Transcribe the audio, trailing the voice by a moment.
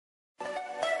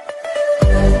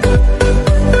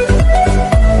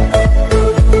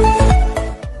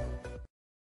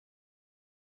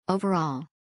Overall,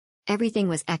 everything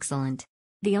was excellent.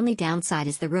 The only downside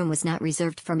is the room was not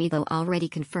reserved for me, though already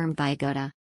confirmed by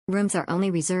Agoda. Rooms are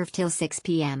only reserved till 6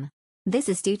 p.m. This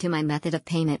is due to my method of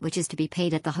payment, which is to be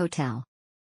paid at the hotel.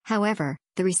 However,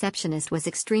 the receptionist was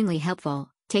extremely helpful,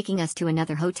 taking us to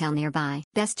another hotel nearby.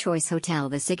 Best Choice Hotel.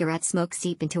 The cigarette smoke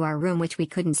seeped into our room, which we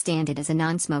couldn't stand it as a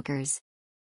non-smokers.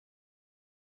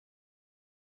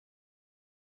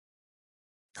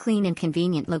 Clean and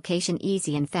convenient location,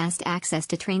 easy and fast access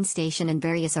to train station and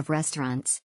various of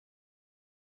restaurants.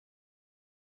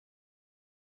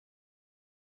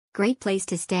 Great place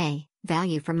to stay,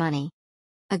 value for money.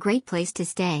 A great place to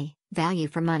stay, value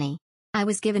for money. I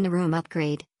was given a room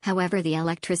upgrade, however the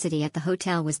electricity at the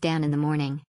hotel was down in the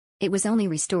morning. It was only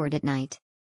restored at night.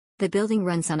 The building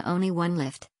runs on only one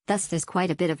lift, thus there's quite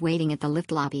a bit of waiting at the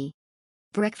lift lobby.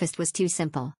 Breakfast was too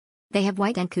simple. They have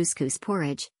white and couscous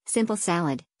porridge, simple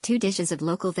salad, 2 dishes of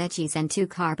local veggies and 2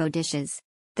 carbo dishes.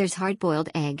 There's hard-boiled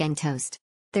egg and toast.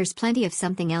 There's plenty of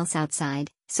something else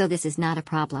outside, so this is not a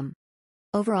problem.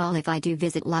 Overall, if I do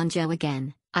visit Lanzhou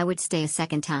again, I would stay a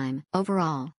second time.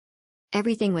 Overall,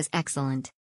 everything was excellent.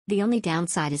 The only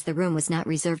downside is the room was not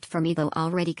reserved for me, though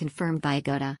already confirmed by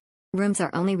Agoda. Rooms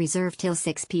are only reserved till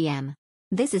 6 p.m.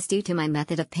 This is due to my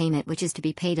method of payment, which is to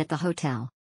be paid at the hotel.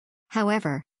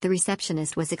 However, the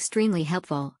receptionist was extremely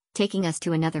helpful, taking us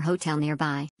to another hotel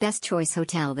nearby. Best Choice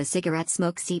Hotel. The cigarette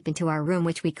smoke seeped into our room,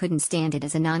 which we couldn't stand it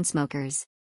as a non-smokers.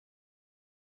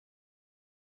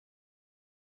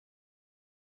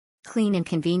 Clean and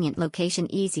convenient location,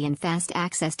 easy and fast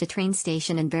access to train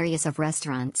station and various of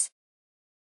restaurants.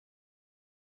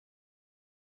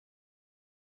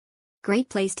 Great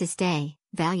place to stay,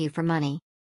 value for money.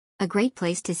 A great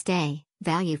place to stay,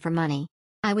 value for money.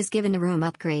 I was given a room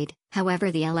upgrade,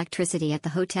 however the electricity at the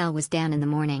hotel was down in the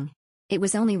morning. It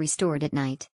was only restored at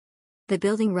night. The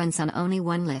building runs on only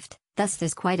one lift, thus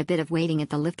there's quite a bit of waiting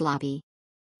at the lift lobby.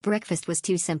 Breakfast was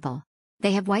too simple.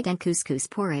 They have white and couscous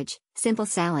porridge, simple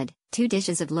salad, 2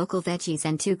 dishes of local veggies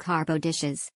and 2 carbo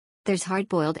dishes. There's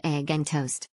hard-boiled egg and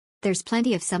toast. There's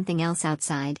plenty of something else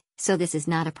outside, so this is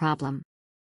not a problem.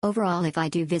 Overall, if I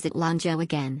do visit Lanzhou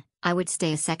again, I would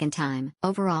stay a second time.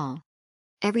 Overall,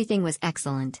 everything was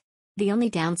excellent. The only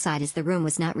downside is the room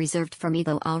was not reserved for me,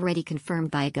 though already confirmed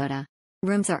by Agoda.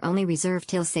 Rooms are only reserved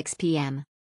till 6 p.m.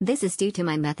 This is due to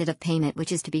my method of payment,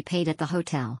 which is to be paid at the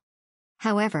hotel.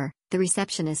 However, the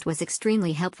receptionist was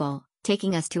extremely helpful,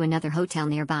 taking us to another hotel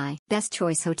nearby. Best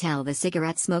Choice Hotel. The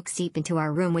cigarette smoke seeped into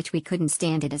our room, which we couldn't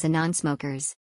stand it as a non-smokers.